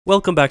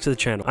Welcome back to the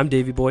channel. I'm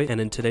Davey Boy, and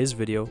in today's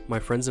video, my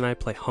friends and I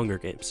play Hunger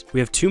Games. We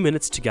have 2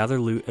 minutes to gather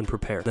loot and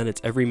prepare, then it's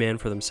every man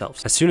for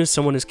themselves. As soon as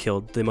someone is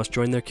killed, they must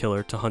join their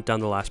killer to hunt down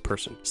the last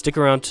person. Stick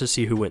around to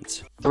see who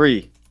wins.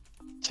 3,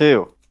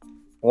 2,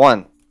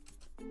 1,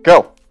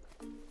 go!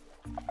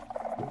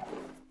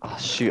 Oh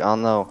shoot, I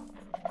don't know.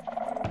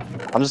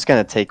 I'm just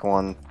gonna take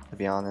one, to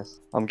be honest.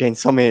 I'm getting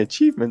so many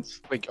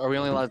achievements. Wait, are we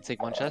only allowed to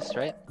take one chest,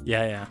 right?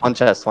 Yeah. One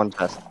chest.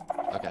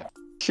 Okay.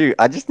 Shoot,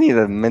 I just need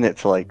a minute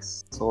to like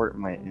sort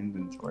my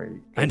inventory.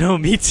 I know,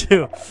 me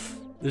too.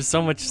 There's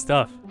so much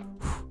stuff.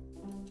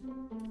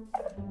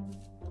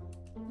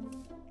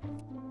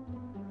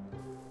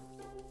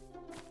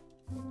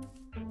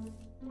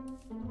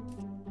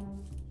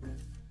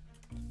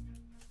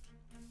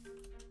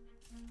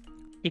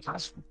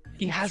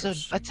 He has an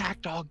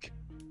attack dog.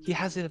 He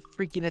has a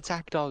freaking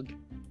attack dog.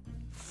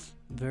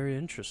 Very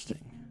interesting.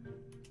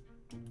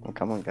 Oh,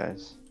 come on,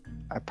 guys.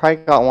 I probably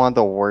got one of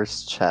the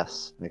worst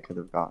chests I could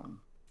have gotten.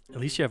 At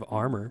least you have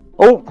armor.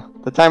 Oh,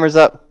 the timer's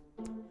up.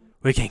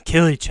 We can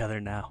kill each other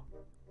now.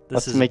 This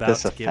Let's is make about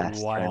this to a get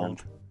fast wild.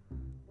 round.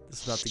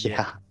 This is about to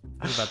Yeah,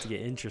 this is about to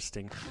get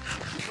interesting.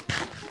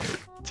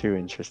 too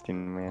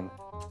interesting, man.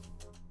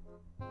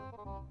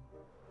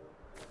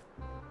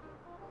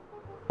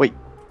 Wait.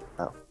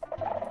 Oh.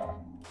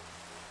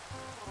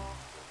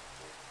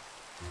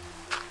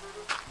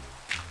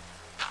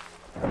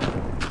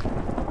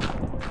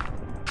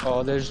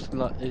 Oh, there's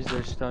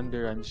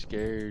thunder. I'm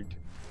scared.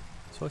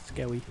 So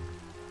scary.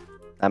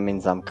 That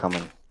means I'm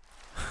coming.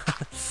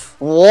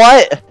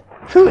 What?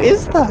 Who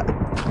is that?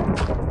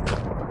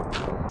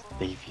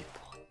 Davey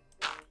boy.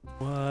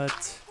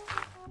 What?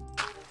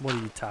 What are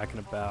you talking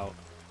about?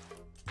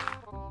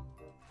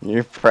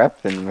 You're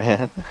prepping,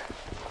 man.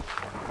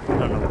 I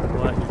don't know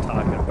what you're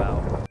talking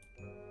about.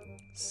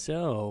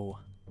 So,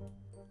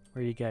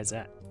 where are you guys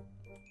at?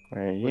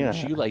 Where are you? Would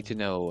you like to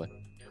know,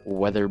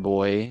 weather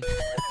boy?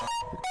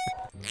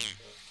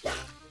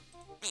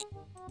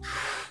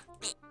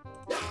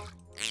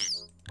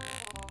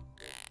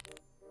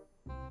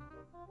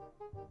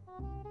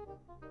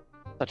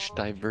 Such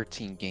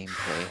diverting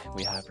gameplay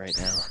we have right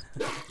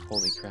now.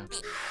 Holy crap.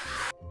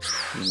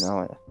 You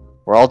know it.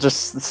 We're all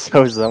just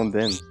so zoned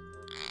in.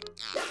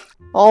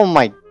 Oh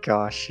my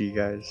gosh, you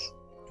guys.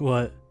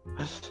 What?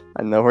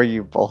 I know where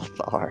you both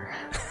are.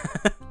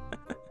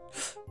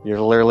 You're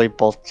literally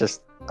both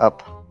just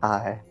up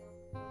high.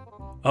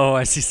 Oh,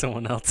 I see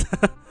someone else.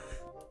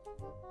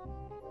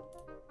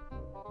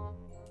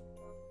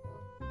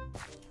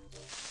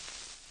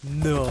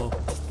 No.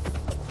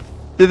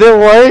 Did it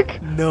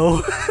work?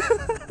 No.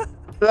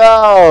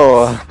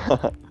 No!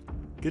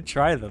 Good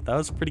try though. That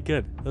was pretty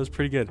good. That was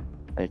pretty good.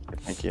 Thank you,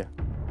 thank you.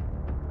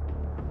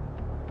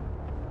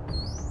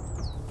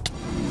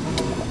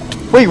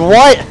 Wait,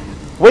 what?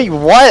 Wait,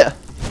 what?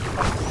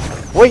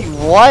 Wait,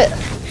 what?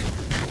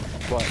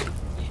 What?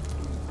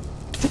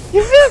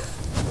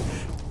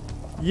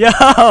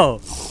 Yo!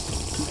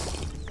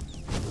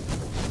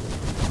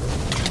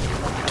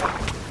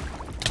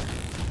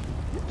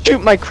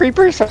 Shoot, my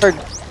creepers are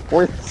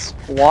worth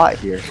squat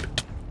here.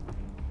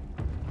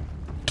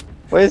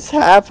 What is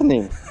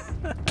happening?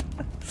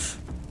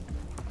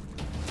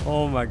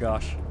 Oh my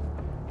gosh.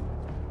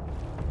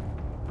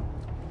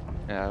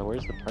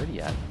 Where's the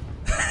party at?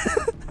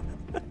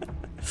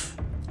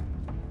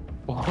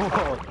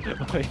 Whoa!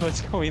 Wait,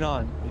 what's going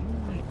on?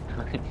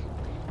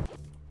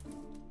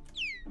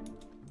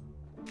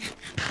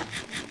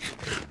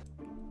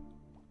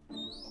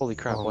 Holy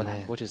crap! Oh,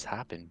 man. What just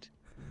happened?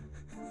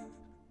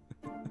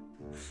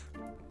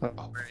 Where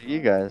are you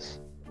guys?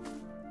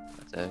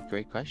 That's a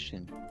great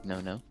question.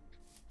 No.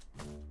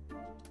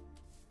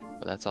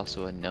 But that's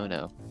also a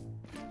no-no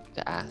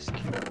to ask.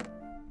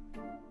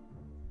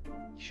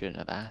 You shouldn't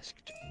have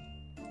asked.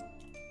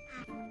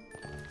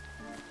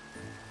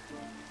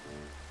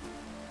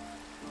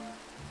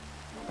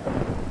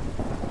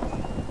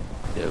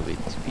 So it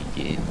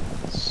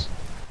begins.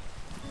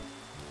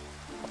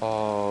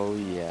 Oh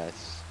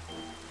yes.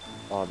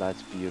 Oh,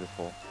 that's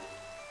beautiful.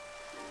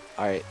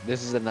 Alright,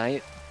 this is the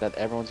night that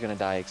everyone's gonna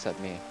die except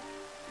me.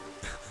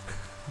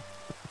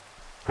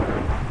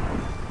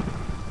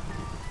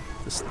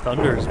 This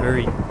thunder is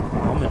very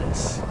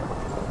ominous.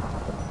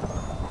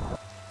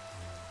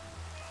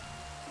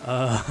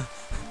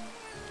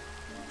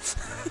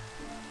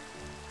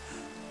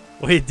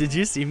 Wait, did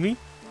you see me?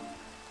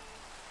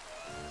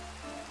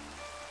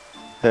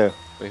 Who?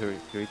 Wait, who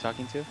are you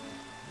talking to?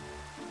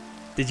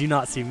 Did you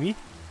not see me?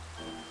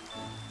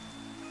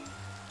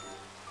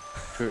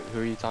 Who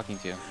are you talking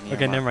to? Me or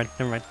Okay, Mark?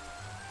 never mind.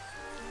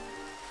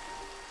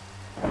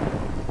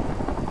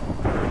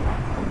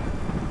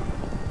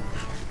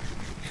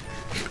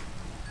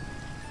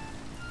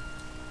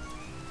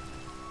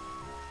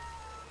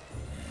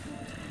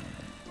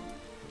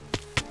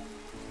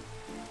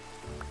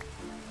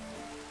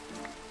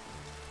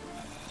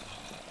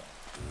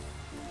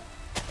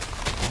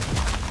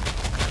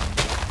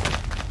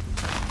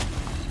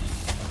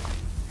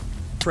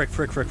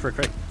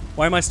 Frick.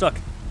 Why am I stuck?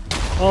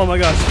 Oh my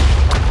gosh.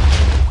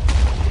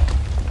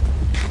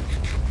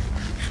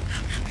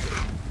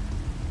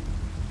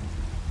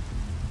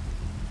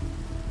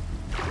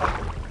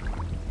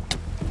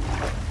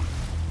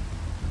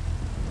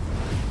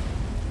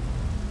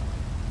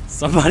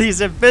 Somebody's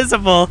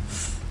invisible.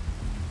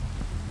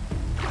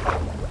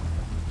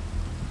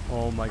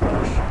 Oh my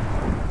gosh.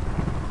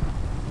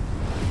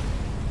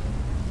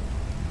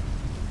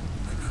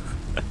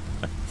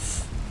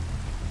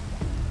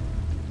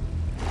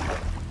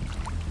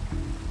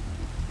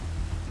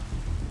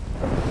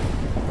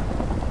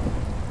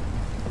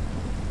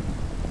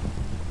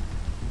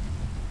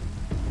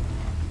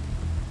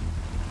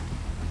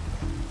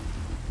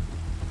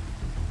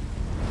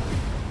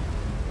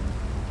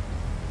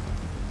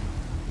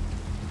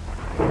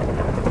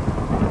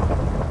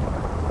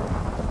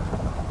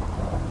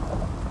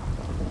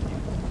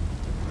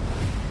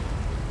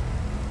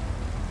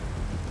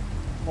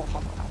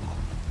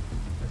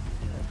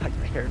 I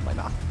got hair in my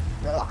mouth.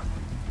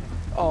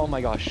 Oh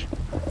my gosh.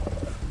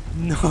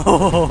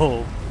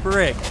 No.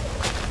 Frick.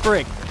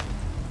 Frick.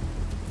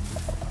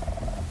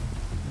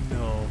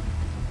 No.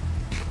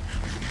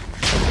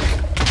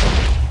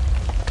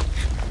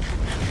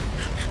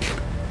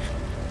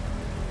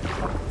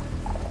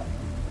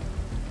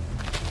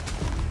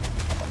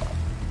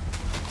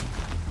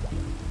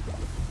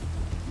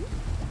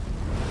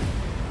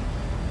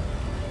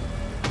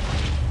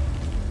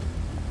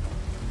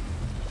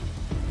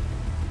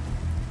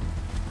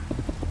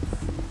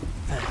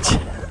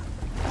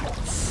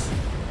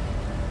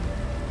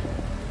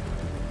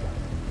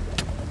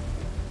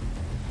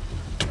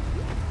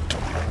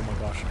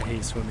 I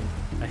hate swimming.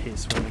 I hate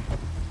swimming.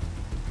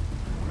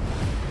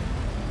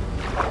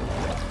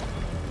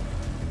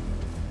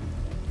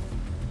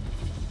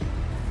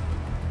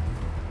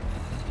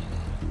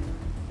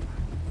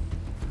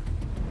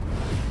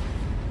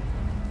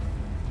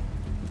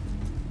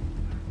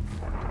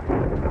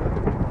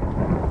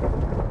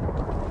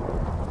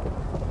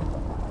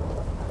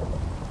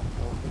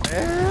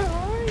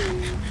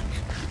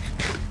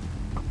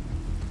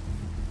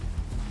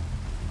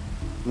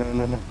 No,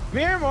 no, no.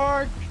 Mirror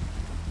Mark!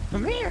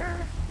 Come here!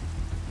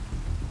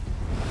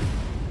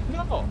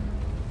 No!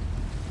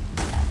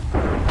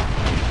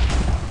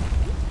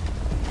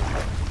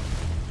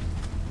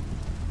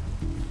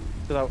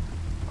 So,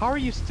 how are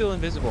you still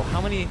invisible? How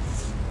many...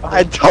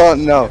 I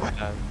don't know.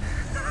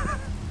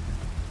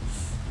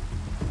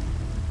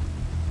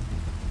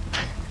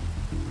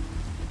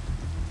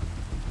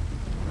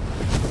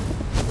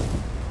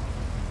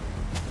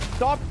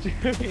 Stop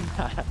doing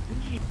that!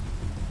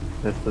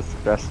 This is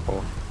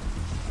stressful.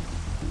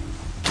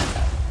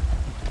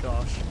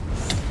 Gosh.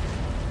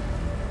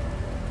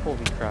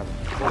 Holy crap.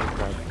 Holy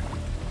crap.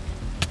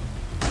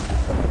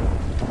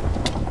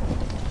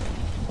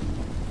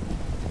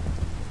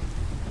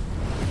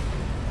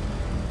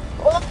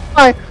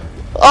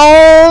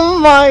 Oh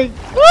my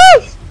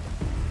gosh!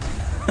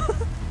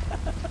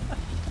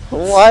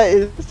 What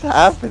is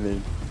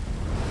happening?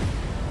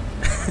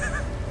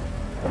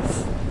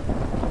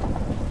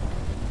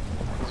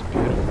 It's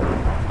beautiful.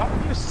 How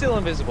are you still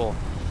invisible?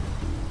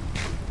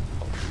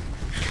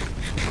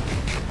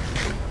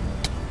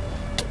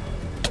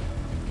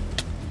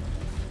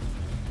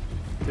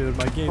 Dude,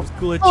 my game's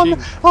glitching.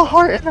 A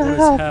heart and a What is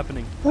half.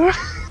 happening?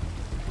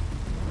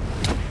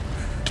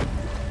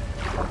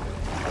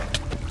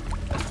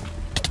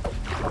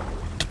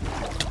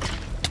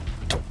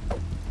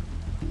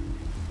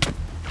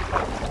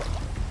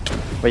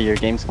 Wait, your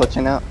game's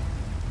glitching out?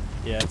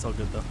 Yeah, it's all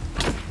good though.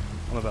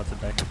 I'm about to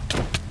die.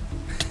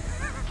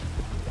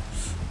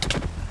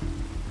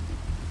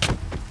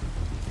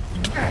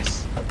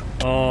 Yes!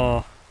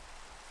 Oh.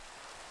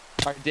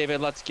 Alright,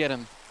 David, let's get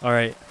him.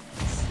 Alright.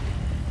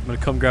 I'm gonna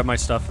come grab my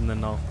stuff and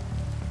then I'll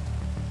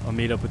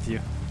meet up with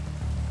you.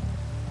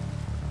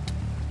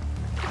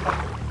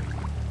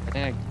 I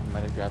think I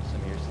might have grabbed some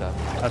of your stuff.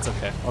 That's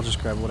okay. I'll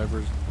just grab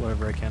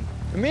whatever I can.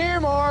 Come here,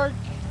 Mark!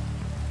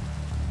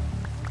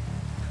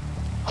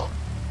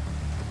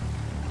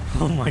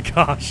 Oh my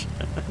gosh.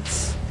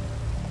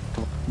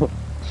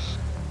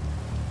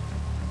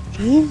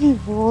 Baby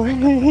boy.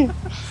 I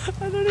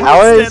don't even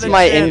How is stand a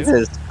my chance.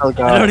 invis still I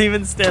going? don't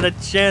even stand a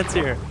chance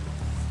here.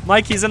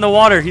 Mike, he's in the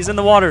water. He's in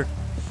the water.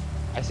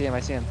 I see him, I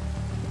see him.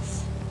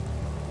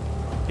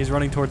 He's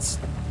running towards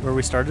where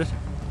we started.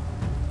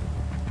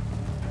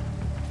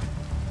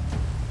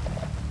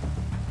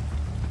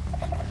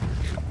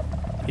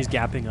 He's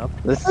gapping up.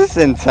 This is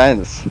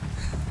intense.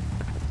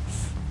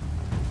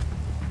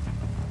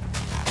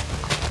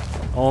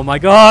 Oh my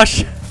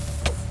gosh!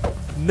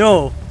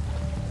 No!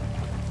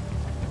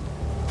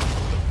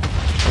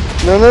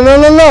 No, no,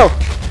 no, no, no!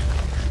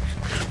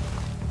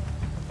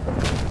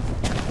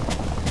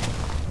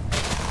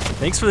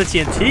 Thanks for the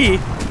TNT.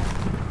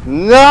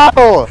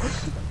 No!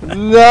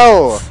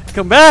 No!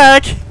 Come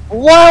back!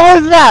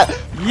 What was that? What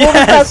was that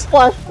Yes!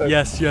 splash?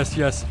 Yes, yes,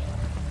 yes.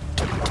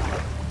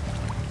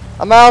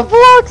 I'm out of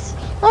blocks!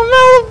 I'm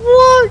out of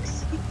blocks!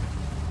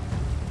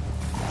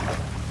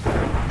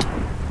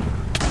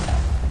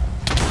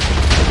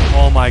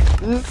 Oh my.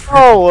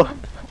 No!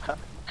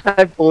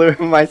 I blew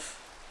my...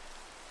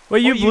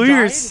 Wait, you Oh, you blew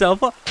died?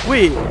 yourself up?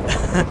 Wait.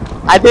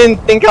 I didn't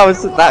think I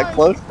was that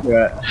close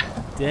to it.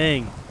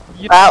 Dang.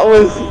 That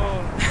was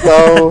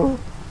so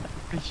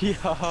Yo.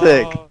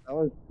 sick. That was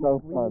was so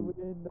fun.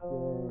 win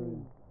those.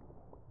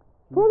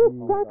 What a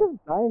stack of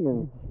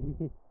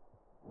diamonds.